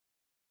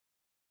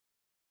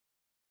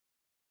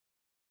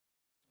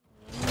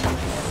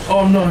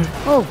Oh no.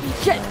 Oh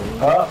shit.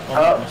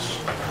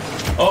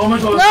 Oh my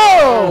god.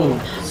 No!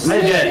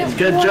 Midget,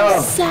 good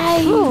job.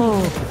 Save.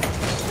 Ooh,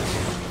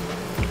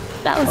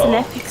 That was an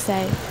epic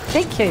save.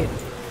 thank you.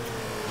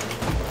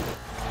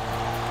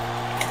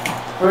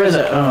 Where is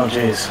it? Oh,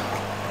 jeez.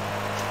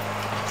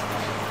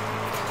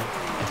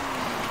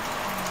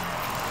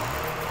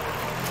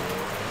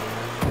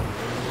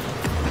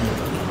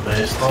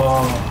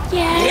 Oh.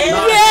 Yes.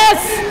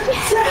 Yes!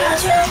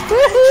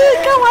 Woohoo!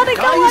 Come on,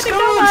 come on,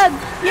 come on!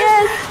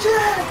 Yes!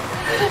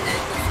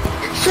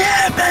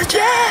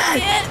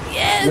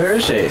 Yes. Where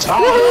is she? Oh,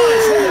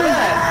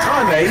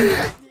 nice. Timing.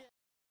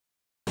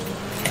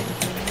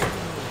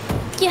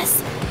 Yes.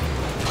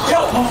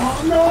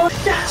 Oh no.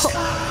 Yes.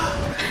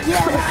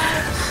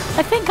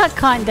 I think I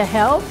kinda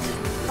helped.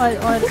 I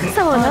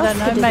someone I else don't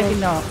know, could've maybe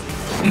done. not.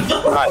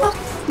 Right.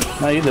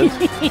 No, you did.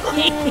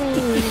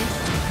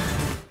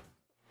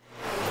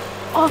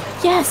 Oh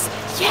yes.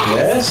 Yes.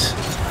 Yes.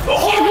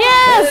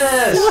 Yes!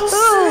 Yes.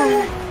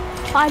 Woohoo!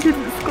 I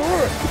didn't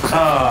score it.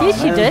 Oh, Yes,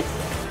 you man. did.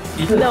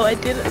 You did. No, I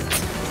didn't.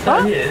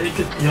 Oh, yeah,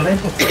 your name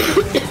was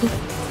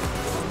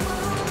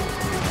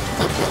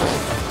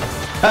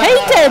He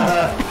did!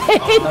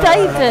 He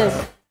did!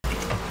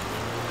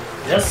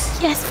 Yes.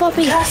 Yes,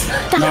 Bobby. Yes.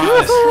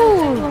 Nice.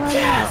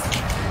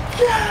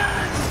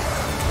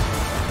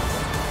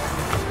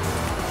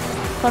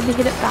 Bobby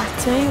hit it back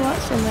to me.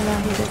 Watch, and then I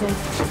hit it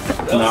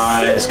in.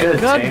 Nice. Good,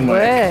 Good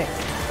teamwork. work.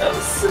 That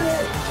was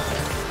sick.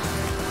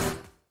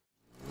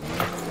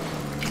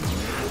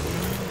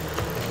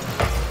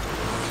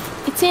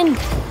 It's in.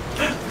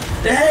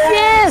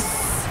 Yes!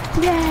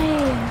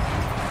 Yay.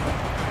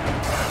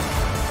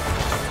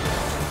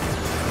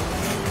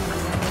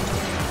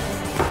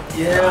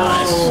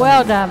 Yeah.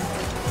 Well done.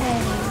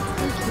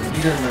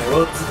 You don't know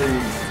what to do.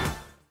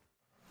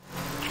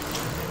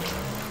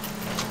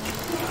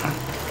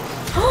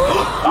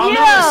 Yo!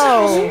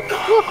 I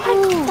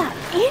got that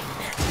in.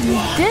 You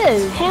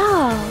did.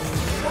 How?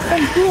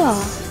 From here.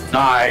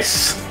 Nice.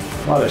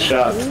 What a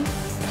shot.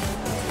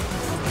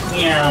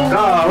 Yeah.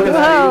 Oh, look at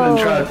that. You Whoa.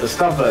 even tried to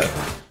stop it.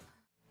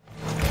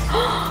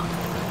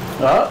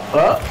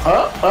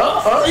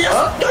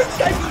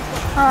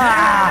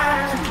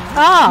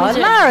 Oh,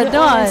 Midget, Lara you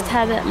almost died.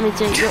 had it,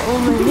 Midget. You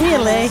almost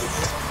Nearly.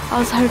 I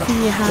was hoping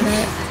you had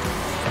it.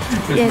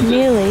 Yeah,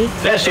 nearly.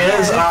 There she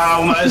is.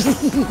 Almost.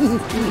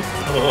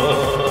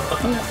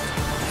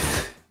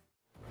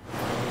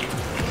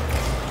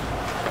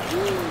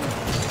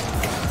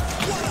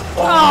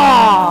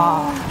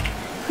 Oh,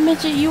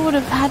 Midget, you would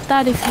have had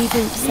that if you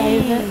didn't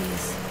save it.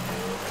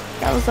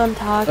 That was on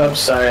target. Oops,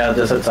 sorry, I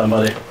just hit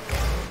somebody.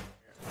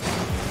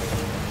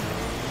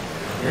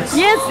 Yes.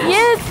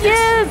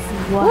 yes!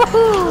 Wow.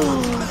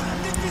 Woohoo!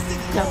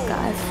 Good job,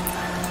 guys.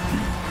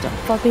 Good job,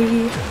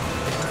 Bobby.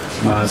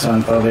 Nice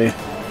one, Bobby.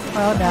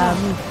 Well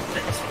done.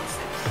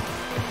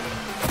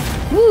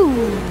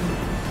 Woo!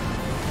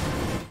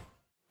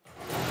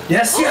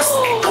 Yes, yes.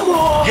 Come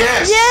on.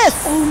 Yes!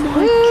 Yes! Oh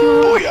my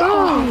god.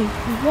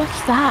 Booyah. Watch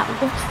that.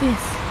 Watch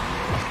this.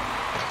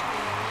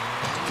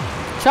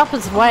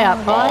 Chopper's way up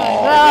high.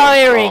 Oh, Oh,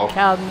 here he oh.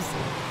 comes.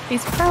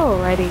 He's pro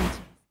already.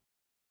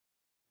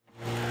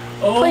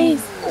 Oh.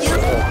 Please.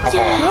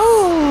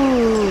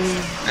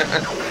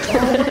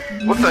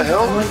 What the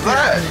hell was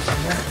that?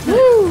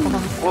 Woo!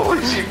 What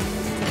was you?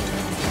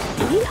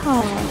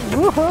 Yeehaw.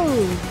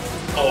 Woohoo!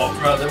 Oh,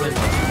 bro, that was.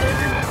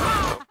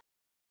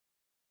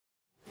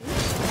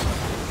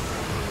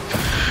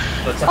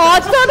 Oh, I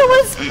thought it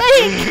was me!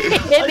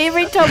 And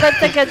every time I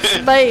think it's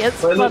me,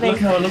 it's Wait, funny. look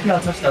how I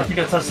touched it. I think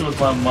I touched it with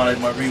my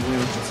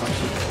re-wheel or some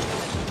shit.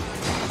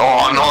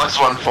 Oh, nice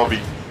one, Bobby.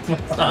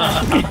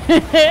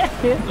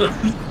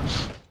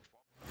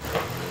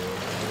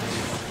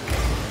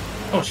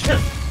 Oh shit.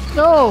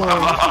 No!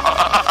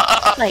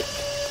 Like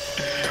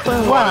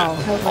 12. Wow.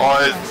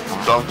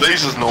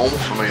 These is normal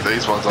for me.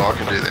 These ones I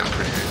can do them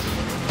pretty easy.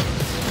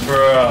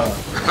 Bruh.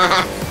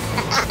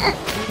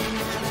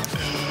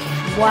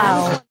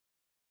 Wow.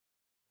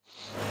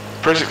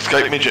 Press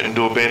escape midget and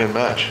do abandoned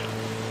match.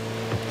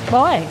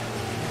 Why?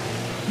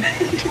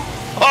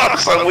 Oh,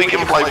 so we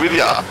can play with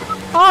ya.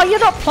 Oh, you're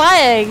not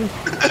playing!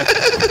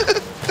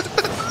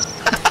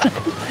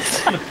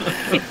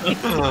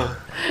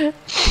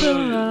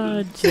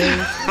 Oh,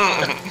 jeez.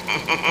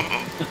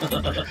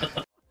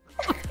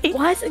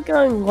 Why is it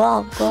going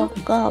glub, glub,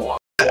 glub?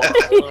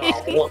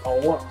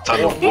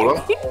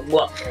 Underwater.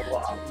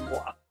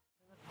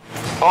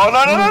 Oh,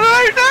 no, no, no, no,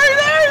 no,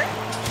 no!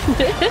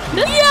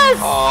 Yes!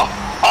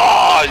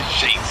 Oh,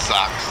 she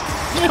sucks.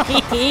 I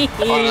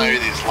don't know who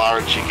this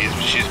Lara chick is,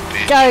 but she's a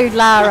bitch. Go,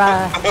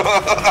 Lara!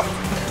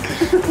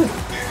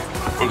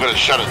 We're gonna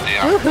shut it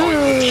down. We're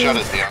gonna shut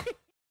it down.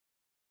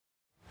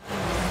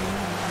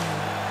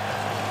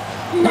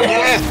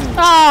 Yes!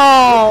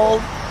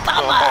 Oh!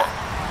 Oh,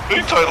 who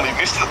totally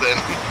missed it then?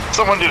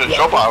 Someone did a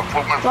chopper and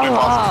put me flew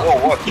past the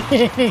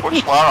wall.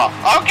 Watch Lara.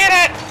 I'll get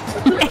it!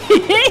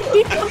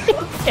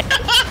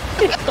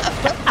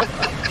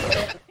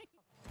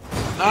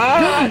 No!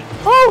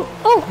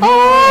 Oh! Oh!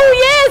 Oh!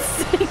 Yes!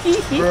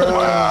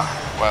 Wow.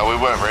 Wow, we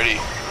weren't ready.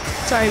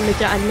 Sorry,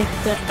 Midget, I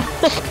nicked it.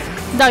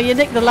 No, you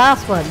nicked the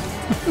last one.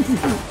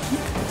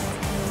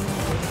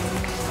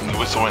 And the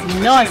whistle went.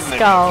 Nice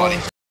goal.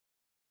 Bloody-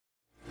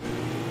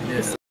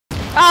 Yes.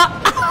 Ah!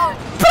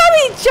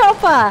 Bloody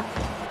chopper!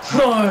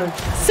 No.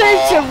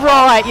 Serves you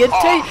right. You're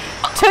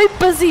too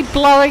busy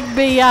blowing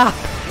me up.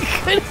 You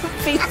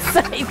couldn't be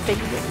saving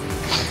me.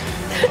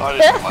 I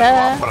didn't play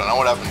well. I don't know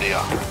what happened to you.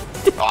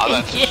 Oh,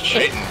 that's just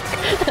cheating.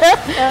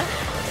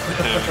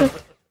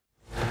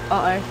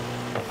 Uh-oh.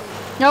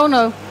 Oh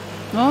no.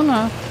 Oh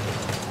no.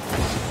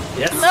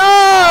 Yes.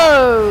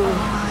 No!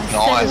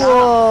 Nice.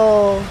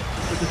 Whoa.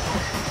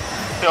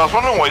 Yeah, I was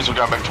wondering why you were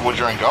going back towards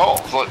your own goal.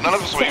 It's like none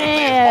of us were even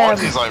Damn.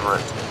 there. He's over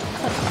it.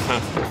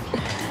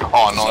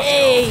 Oh, nice.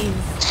 Jeez.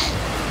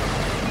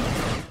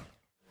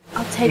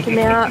 I'll take him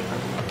out.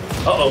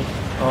 Uh-oh.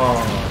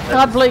 Oh.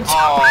 I blew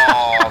Oh,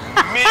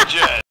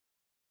 midget.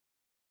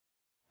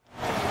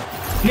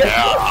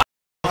 Yeah.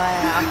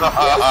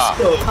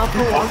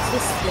 Papa wants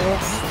this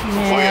list.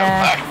 We're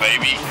Yeah. back,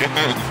 baby.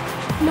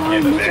 No,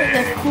 Midget,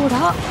 they've caught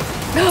up.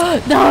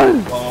 No!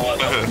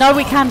 Oh, No,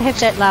 we can't have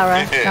that,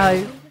 Lara.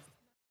 No.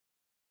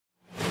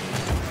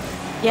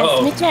 Yes,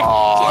 Uh-oh. Midget.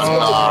 Oh,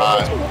 no.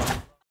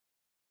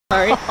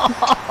 Sorry.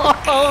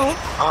 Oh,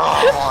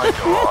 my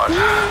God.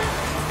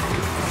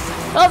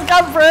 Let's go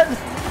for it!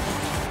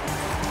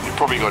 You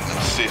probably got an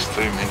assist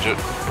too, midget.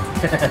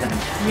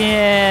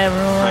 Yeah,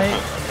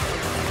 right.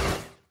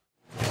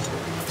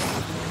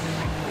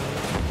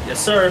 yes,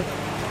 sir.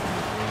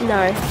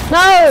 No.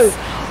 No!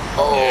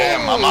 Yeah,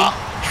 mama.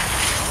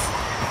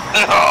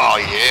 Oh,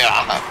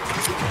 yeah.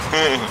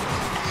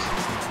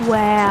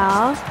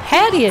 Wow.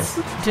 How do you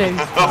do?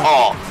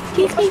 Oh,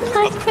 He's been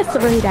playing for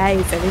 3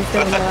 days and he's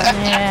doing that.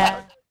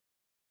 Yeah.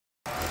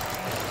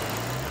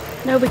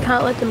 No, we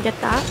can't let them get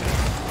that.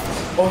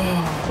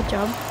 Good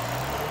job.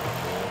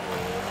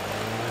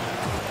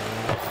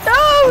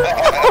 No!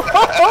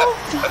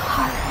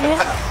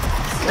 Yeah.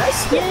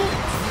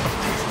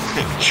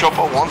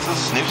 Chopper wants a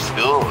sniff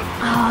still.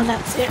 Oh,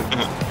 that's it.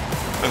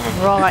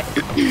 Right.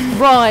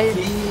 Right.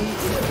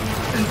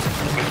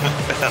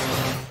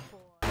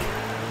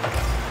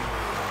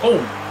 Oh.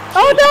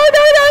 Oh, no,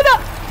 no, no, no!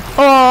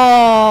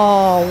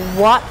 Oh,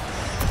 what?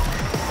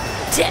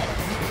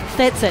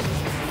 That's it.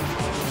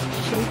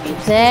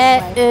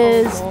 That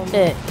is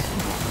it.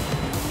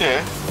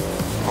 Yeah.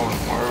 I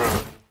wouldn't worry about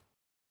it.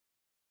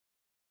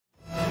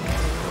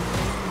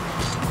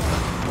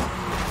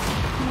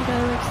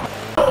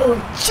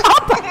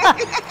 Chopper!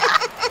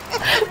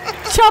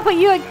 Chopper,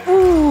 you are...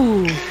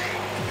 Ooh.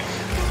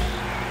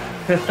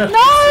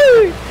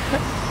 No!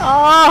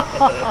 Oh.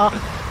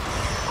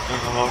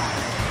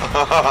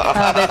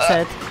 Oh, that's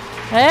it.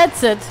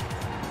 That's it.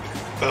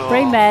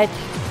 Rematch.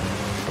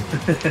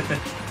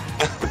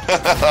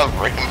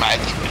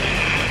 Rematch.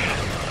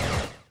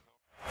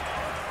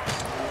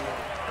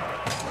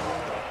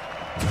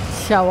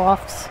 Show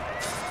offs.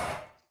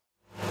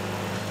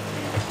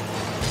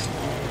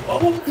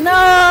 Oh. No!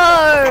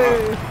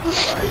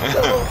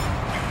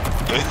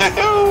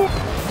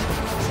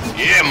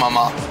 Yeah,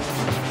 mama.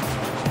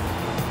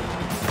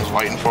 I was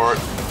waiting for it.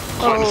 I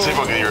was waiting to see if I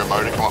could get your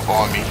remote to come up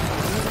behind me.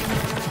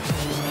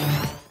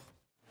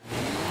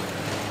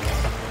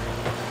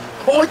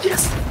 Oh,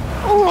 yes.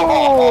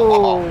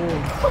 Oh!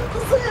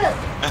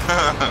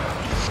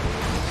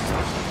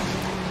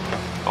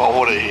 Oh,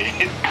 what a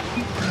hit.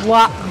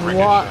 What?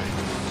 What?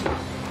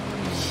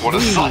 What a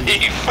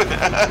save.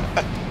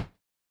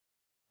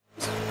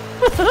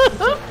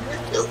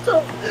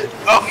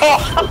 Oh,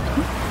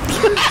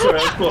 Sorry,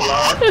 I caught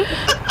Lara.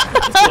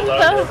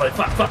 I was like,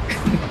 fuck, fuck.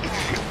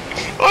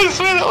 I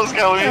swear that was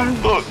going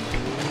in. Look.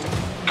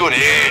 Good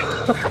hit.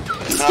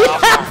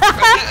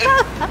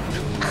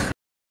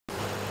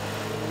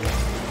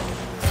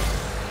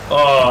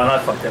 Oh, and I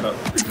fucked it up.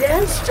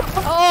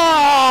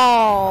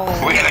 Oh!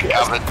 We got it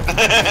covered.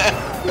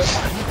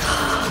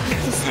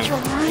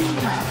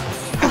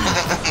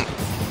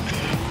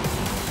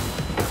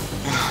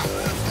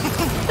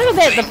 Look at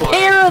that, the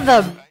pair of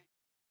them!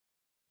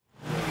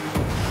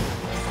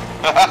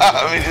 I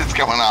mean, it's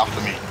coming after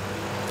me.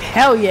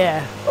 Hell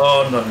yeah!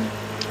 Oh, no.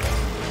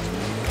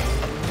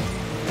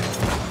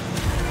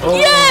 Oh.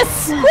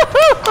 Yes!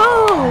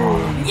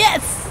 Woohoo!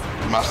 Yes!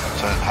 You must have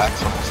turned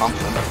hacks or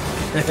something.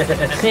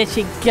 There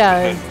she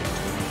go.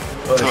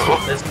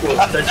 Oh, let's go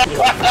like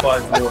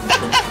 5 more.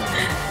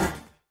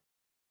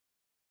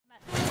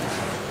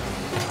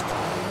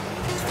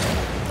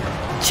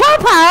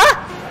 Chopper!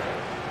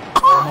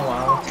 Oh,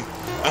 wow.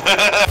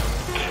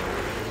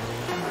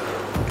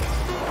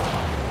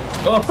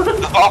 Oh.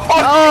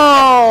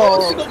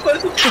 Oh!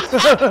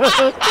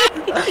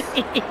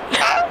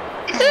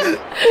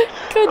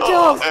 Good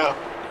job. Yeah.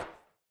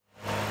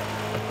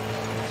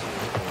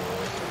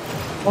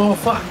 Oh,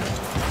 fuck.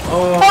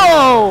 Oh.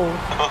 Oh!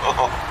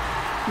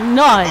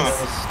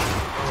 Nice.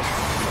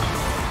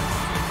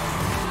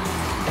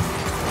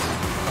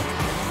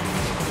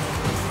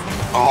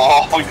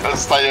 Oh, you gotta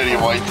stay out of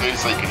your way too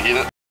so you can hit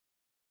it.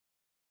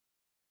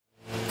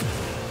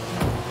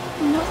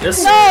 Yes.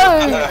 No!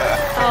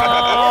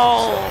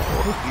 Oh!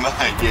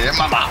 Yeah,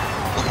 mama.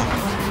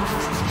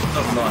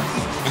 Oh, nice.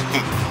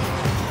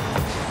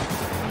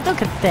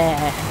 Look at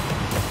there.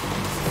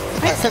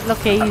 Makes it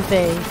look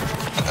easy.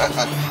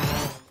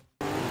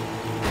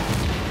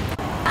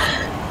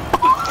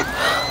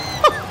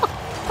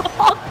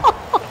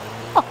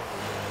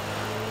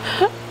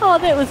 Oh,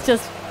 that was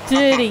just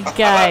dirty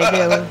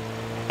game.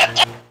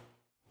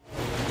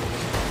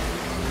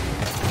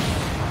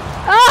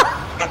 Oh!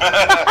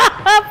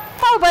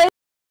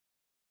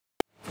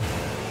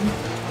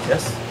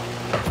 Yes.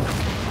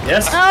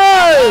 Yes. Oh!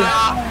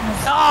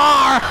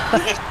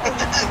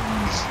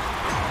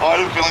 I had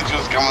a feeling she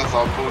was coming, so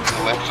I pulled to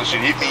the left so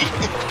she'd hit me.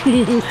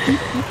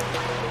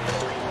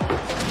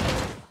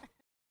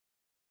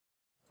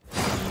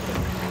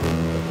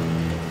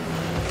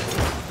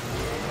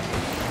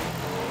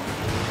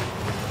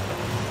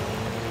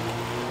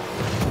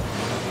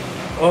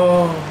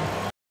 Oh.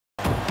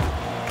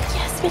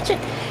 Yes, Midget.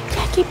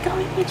 Yeah, keep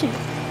going, Midget.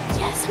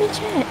 Yes,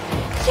 Midget.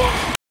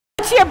 Yeah.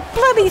 You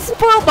bloody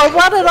spoiled my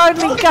one and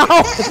only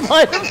goal!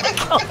 My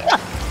God.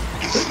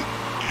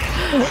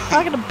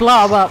 I'm gonna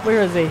blow him up.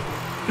 Where is he?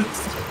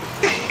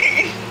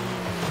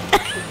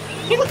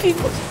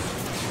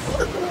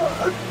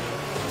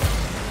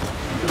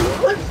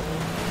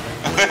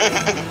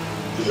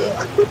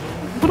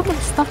 What am I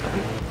stuck on?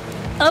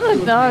 I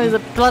don't know. He's a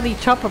bloody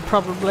chopper,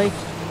 probably.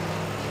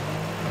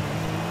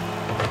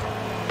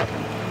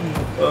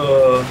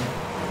 Oh,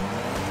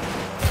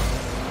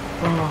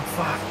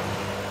 fuck.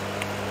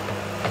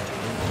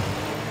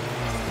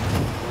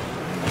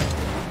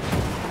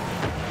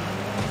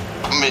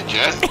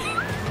 Midget.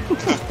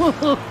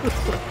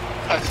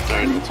 That's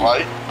dirty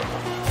play.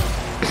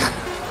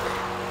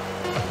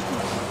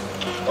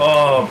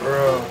 Oh,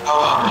 bro.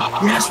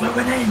 Yes, we're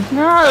winning.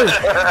 No!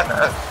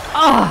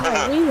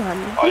 Oh! We won.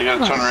 Oh, you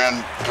gotta turn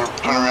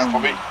around,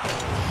 Bobby.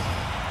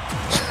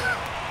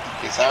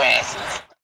 Kiss our asses.